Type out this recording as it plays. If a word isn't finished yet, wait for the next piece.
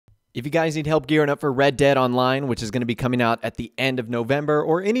If you guys need help gearing up for Red Dead Online, which is going to be coming out at the end of November,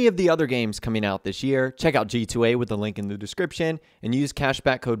 or any of the other games coming out this year, check out G2A with the link in the description and use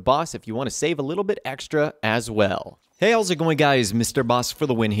cashback code BOSS if you want to save a little bit extra as well. Hey, how's it going, guys? Mr. Boss for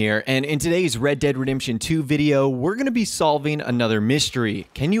the win here, and in today's Red Dead Redemption 2 video, we're going to be solving another mystery.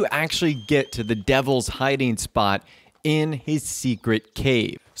 Can you actually get to the devil's hiding spot in his secret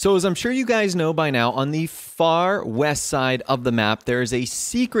cave? So as I'm sure you guys know by now, on the far west side of the map, there is a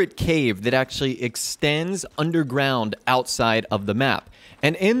secret cave that actually extends underground outside of the map.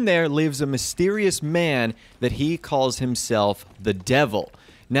 And in there lives a mysterious man that he calls himself the Devil.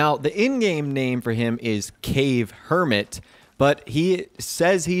 Now, the in-game name for him is Cave Hermit, but he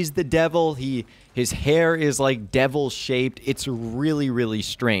says he's the devil. His hair is like devil-shaped. It's really, really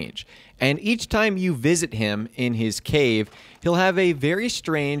strange. And each time you visit him in his cave, he'll have a very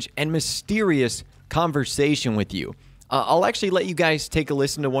strange and mysterious conversation with you. I'll actually let you guys take a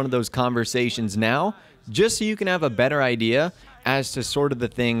listen to one of those conversations now, just so you can have a better idea as to sort of the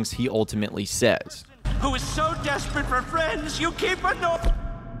things he ultimately says. Who is so desperate for friends, you keep annoying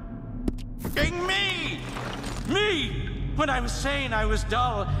me! Me! When I was sane, I was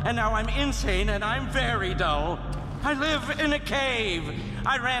dull, and now I'm insane, and I'm very dull. I live in a cave.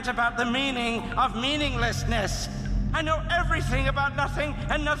 I rant about the meaning of meaninglessness. I know everything about nothing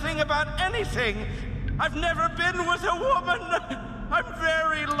and nothing about anything. I've never been with a woman. I'm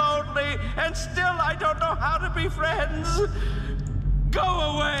very lonely, and still I don't know how to be friends. Go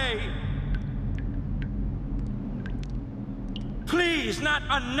away. Please, not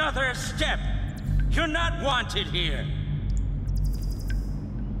another step. You're not wanted here.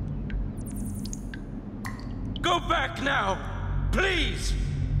 Go back now, please!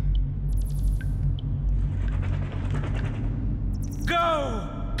 Go!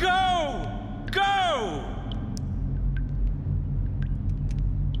 Go! Go!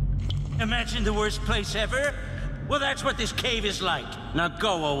 Imagine the worst place ever? Well, that's what this cave is like. Now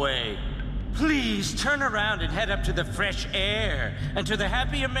go away. Please turn around and head up to the fresh air and to the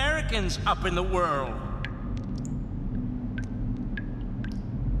happy Americans up in the world.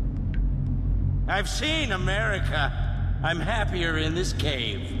 I've seen America. I'm happier in this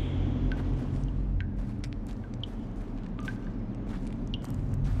cave.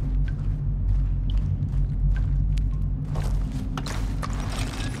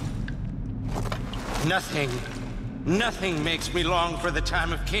 Nothing makes me long for the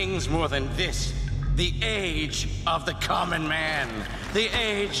time of kings more than this. The age of the common man. The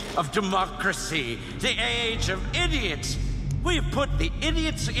age of democracy. The age of idiots. We have put the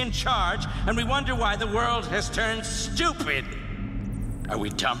idiots in charge, and we wonder why the world has turned stupid. Are we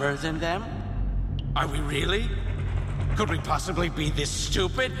dumber than them? Are we really? Could we possibly be this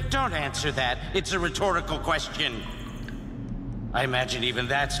stupid? Don't answer that. It's a rhetorical question. I imagine even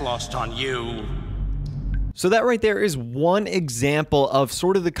that's lost on you. So that right there is one example of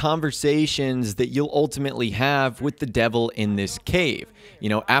sort of the conversations that you'll ultimately have with the devil in this cave. You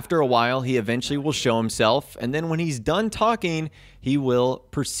know, after a while, he eventually will show himself, and then when he's done talking, he will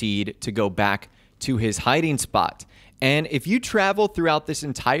proceed to go back to his hiding spot. And if you travel throughout this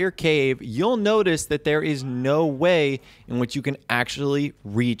entire cave, you'll notice that there is no way in which you can actually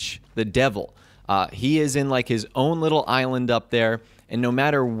reach the devil. He is in like his own little island up there, and no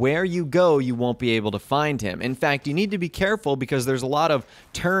matter where you go, you won't be able to find him. In fact, you need to be careful because there's a lot of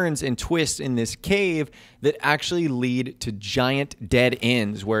turns and twists in this cave that actually lead to giant dead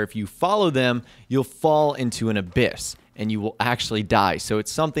ends, where if you follow them, you'll fall into an abyss and you will actually die. So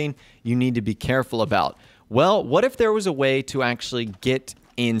it's something you need to be careful about. Well, what if there was a way to actually get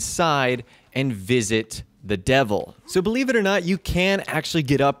inside and visit the devil? So believe it or not, you can actually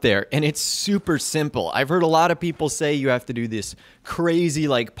get up there, and it's super simple. I've heard a lot of people say you have to do this crazy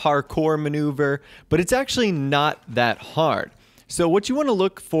like parkour maneuver, but it's actually not that hard. So what you want to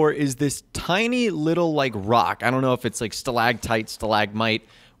look for is this tiny little like rock. I don't know if it's like stalactite, stalagmite,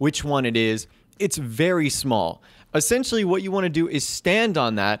 which one it is. It's very small. Essentially what you want to do is stand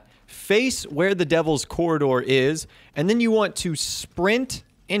on that, face where the devil's corridor is, and then you want to sprint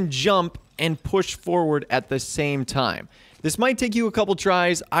and jump and push forward at the same time. This might take you a couple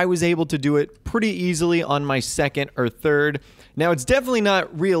tries. I was able to do it pretty easily on my second or third. Now, it's definitely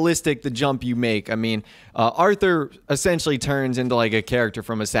not realistic, the jump you make. I mean, Arthur essentially turns into like a character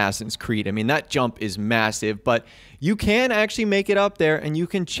from Assassin's Creed. I mean, that jump is massive, but you can actually make it up there, and you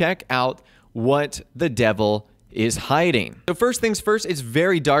can check out what the devil is hiding. So first things first, it's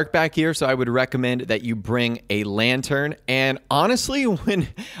very dark back here, so I would recommend that you bring a lantern. And honestly,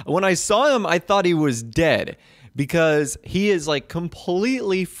 when I saw him, I thought he was dead because he is like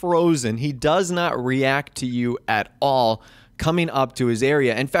completely frozen. He does not react to you at all. coming up to his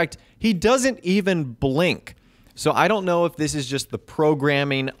area. In fact, he doesn't even blink. So I don't know if this is just the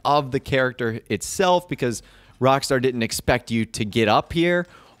programming of the character itself, because Rockstar didn't expect you to get up here,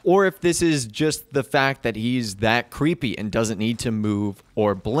 or if this is just the fact that he's that creepy and doesn't need to move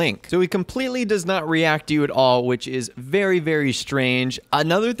or blink. So he completely does not react to you at all, which is very, very strange.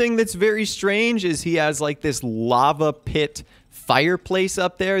 Another thing that's very strange is he has like this lava pit fireplace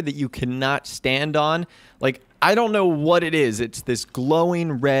up there that you cannot stand on. Like, I don't know what it is. It's this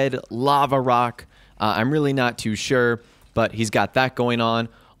glowing red lava rock. I'm really not too sure, but he's got that going on.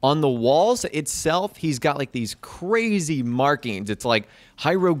 On the walls itself, he's got like these crazy markings. It's like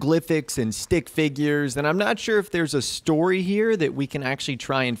hieroglyphics and stick figures, and I'm not sure if there's a story here that we can actually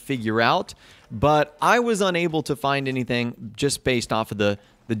try and figure out, but I was unable to find anything just based off of the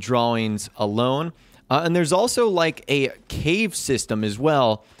drawings alone. And there's also like a cave system as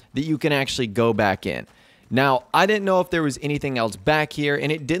well that you can actually go back in. Now, I didn't know if there was anything else back here, and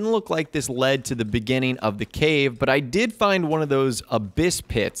it didn't look like this led to the beginning of the cave, but I did find one of those abyss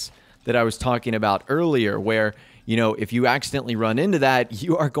pits that I was talking about earlier, where, you know, if you accidentally run into that,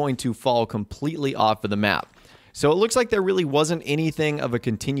 you are going to fall completely off of the map. So it looks like there really wasn't anything of a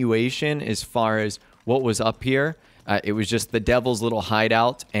continuation as far as what was up here. It was just the devil's little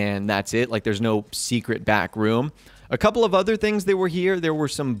hideout, and that's it. Like, there's no secret back room. A couple of other things that were here. There were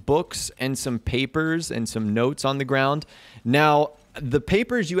some books and some papers and some notes on the ground. Now, the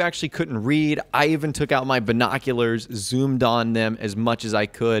papers you actually couldn't read. I even took out my binoculars, zoomed on them as much as I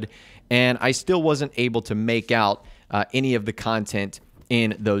could, and I still wasn't able to make out any of the content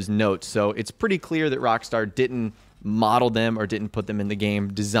in those notes. So it's pretty clear that Rockstar didn't model them or didn't put them in the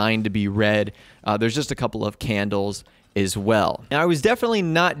game designed to be read. There's just a couple of candles as well. Now, I was definitely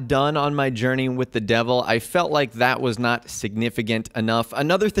not done on my journey with the devil. I felt like that was not significant enough.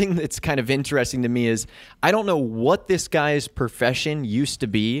 Another thing that's kind of interesting to me is I don't know what this guy's profession used to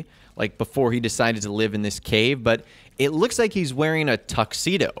be, like before he decided to live in this cave, but it looks like he's wearing a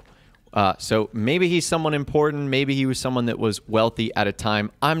tuxedo. So maybe he's someone important. Maybe he was someone that was wealthy at a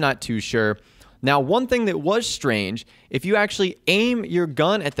time. I'm not too sure. Now, one thing that was strange, if you actually aim your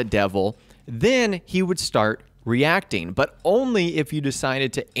gun at the devil, then he would start reacting, but only if you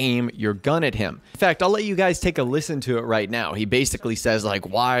decided to aim your gun at him. In fact, I'll let you guys take a listen to it right now. He basically says, like,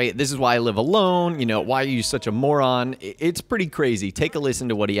 this is why I live alone, you know, why are you such a moron? It's pretty crazy. Take a listen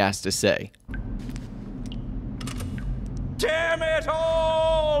to what he has to say. Damn it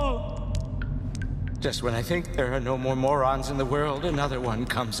all! Just when I think there are no more morons in the world, another one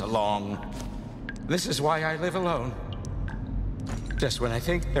comes along. This is why I live alone. Just when I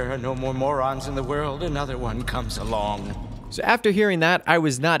think there are no more morons in the world, another one comes along. So after hearing that, I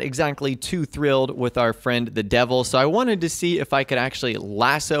was not exactly too thrilled with our friend the devil, so I wanted to see if I could actually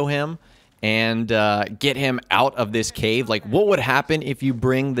lasso him and get him out of this cave. Like, what would happen if you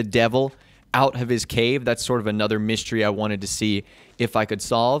bring the devil out of his cave? That's sort of another mystery I wanted to see if I could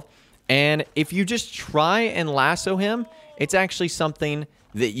solve. And if you just try and lasso him, it's actually something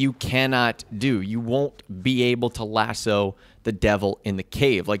that you cannot do. You won't be able to lasso the devil in the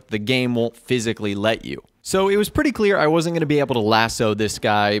cave. Like, the game won't physically let you. So it was pretty clear I wasn't going to be able to lasso this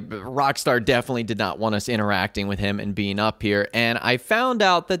guy. Rockstar definitely did not want us interacting with him and being up here. And I found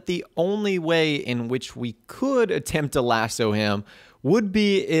out that the only way in which we could attempt to lasso him would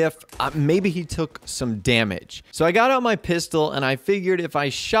be if maybe he took some damage. So I got out my pistol, and I figured if I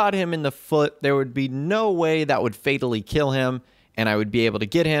shot him in the foot, there would be no way that would fatally kill him, and I would be able to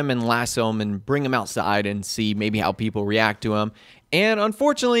get him and lasso him and bring him outside and see maybe how people react to him. And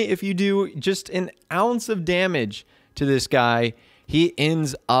unfortunately, if you do just an ounce of damage to this guy, he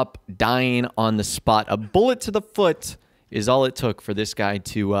ends up dying on the spot. A bullet to the foot is all it took for this guy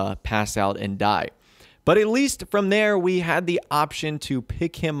to pass out and die. But at least from there, we had the option to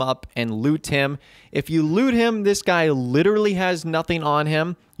pick him up and loot him. If you loot him, this guy literally has nothing on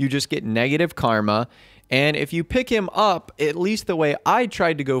him. You just get negative karma. And if you pick him up, at least the way I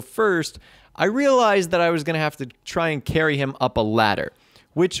tried to go first, I realized that I was going to have to try and carry him up a ladder,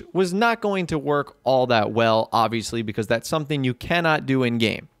 which was not going to work all that well, obviously, because that's something you cannot do in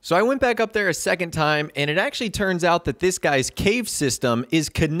game. So I went back up there a second time, and it actually turns out that this guy's cave system is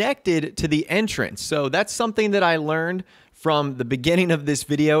connected to the entrance. So that's something that I learned from the beginning of this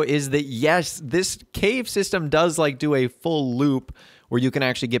video, is that yes, this cave system does like do a full loop where you can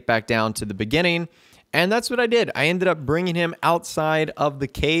actually get back down to the beginning. And that's what I did. I ended up bringing him outside of the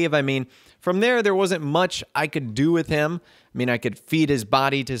cave. I mean, from there wasn't much I could do with him. I mean, I could feed his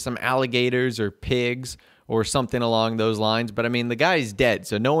body to some alligators or pigs or something along those lines. But I mean, the guy's dead,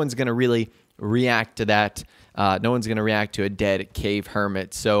 so no one's going to really react to that. No one's going to react to a dead cave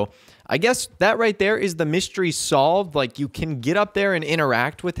hermit. So I guess that right there is the mystery solved. Like, you can get up there and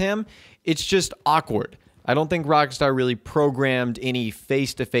interact with him. It's just awkward. I don't think Rockstar really programmed any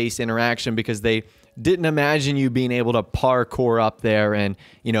face-to-face interaction because they didn't imagine you being able to parkour up there and,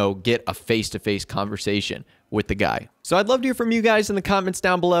 you know, get a face-to-face conversation with the guy. So I'd love to hear from you guys in the comments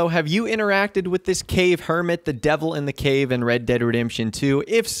down below. Have you interacted with this Cave Hermit, the devil in the cave in Red Dead Redemption 2?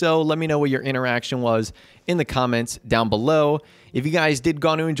 If so, let me know what your interaction was in the comments down below. If you guys did go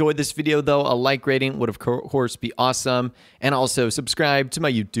on to enjoy this video, though, a like rating would, of course, be awesome. And also subscribe to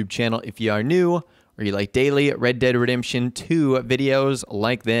my YouTube channel if you are new or you like daily Red Dead Redemption 2 videos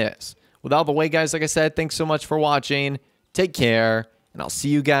like this. With all the way, guys, like I said, thanks so much for watching. Take care, and I'll see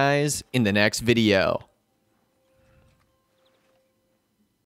you guys in the next video.